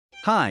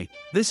Hi,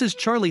 this is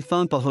Charlie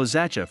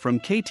Thongpahusatcha from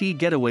KT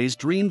Getaways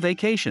Dream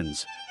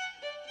Vacations.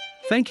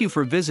 Thank you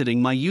for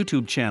visiting my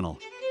YouTube channel.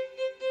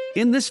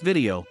 In this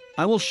video,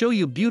 I will show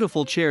you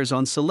beautiful chairs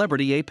on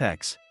Celebrity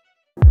Apex.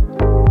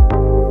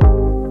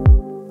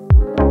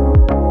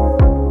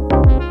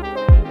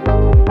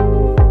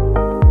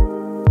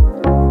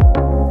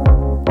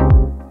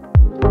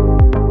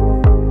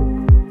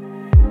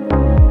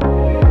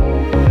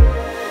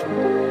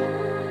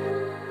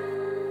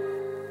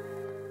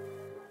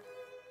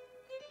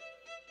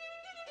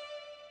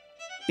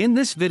 In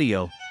this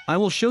video, I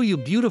will show you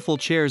beautiful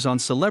chairs on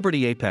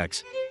Celebrity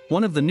Apex,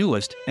 one of the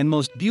newest and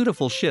most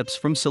beautiful ships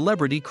from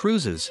Celebrity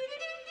Cruises.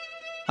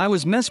 I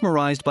was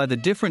mesmerized by the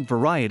different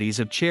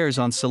varieties of chairs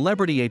on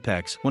Celebrity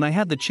Apex when I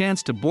had the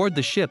chance to board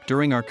the ship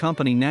during our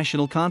company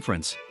national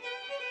conference.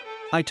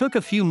 I took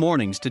a few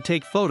mornings to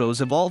take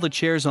photos of all the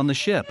chairs on the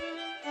ship.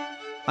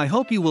 I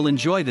hope you will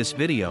enjoy this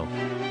video.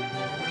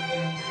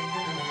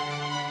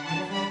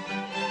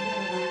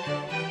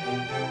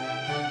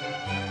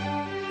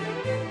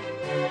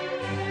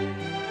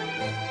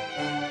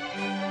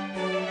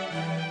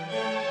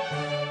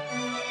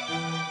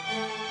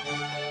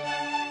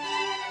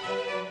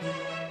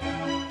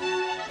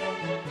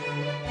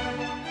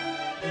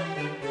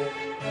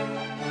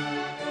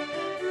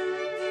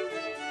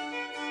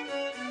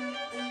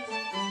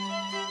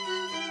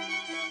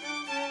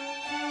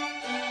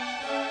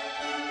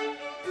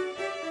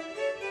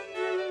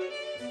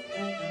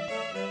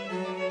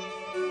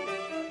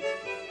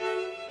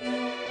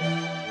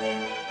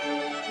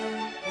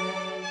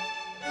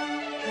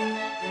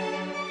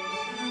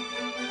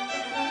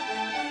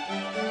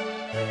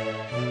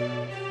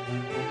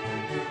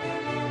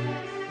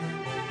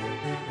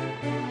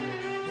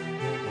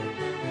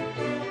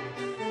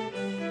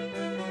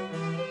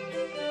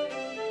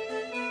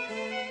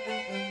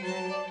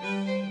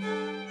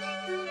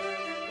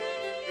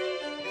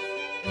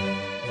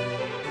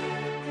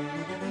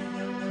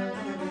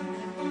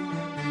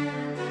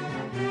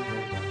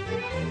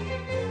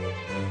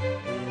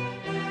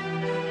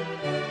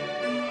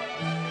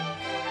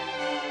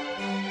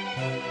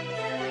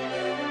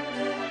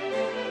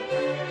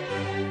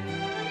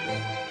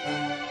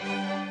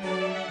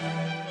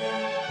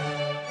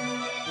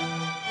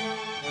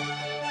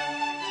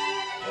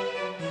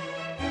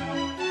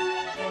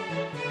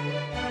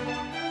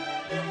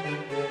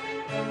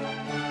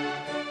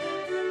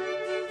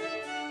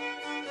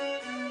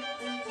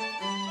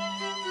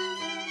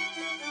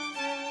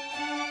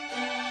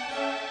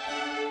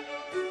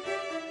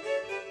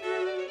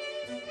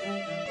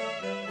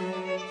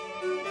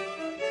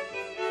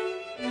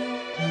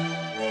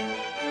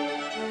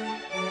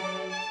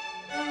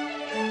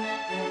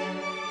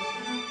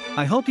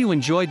 I hope you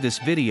enjoyed this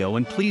video,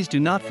 and please do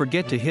not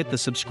forget to hit the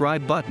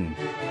subscribe button.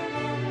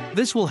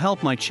 This will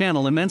help my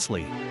channel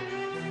immensely.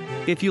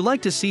 If you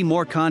like to see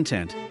more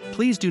content,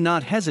 please do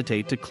not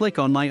hesitate to click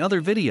on my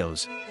other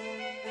videos.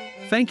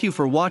 Thank you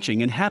for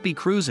watching and happy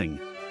cruising.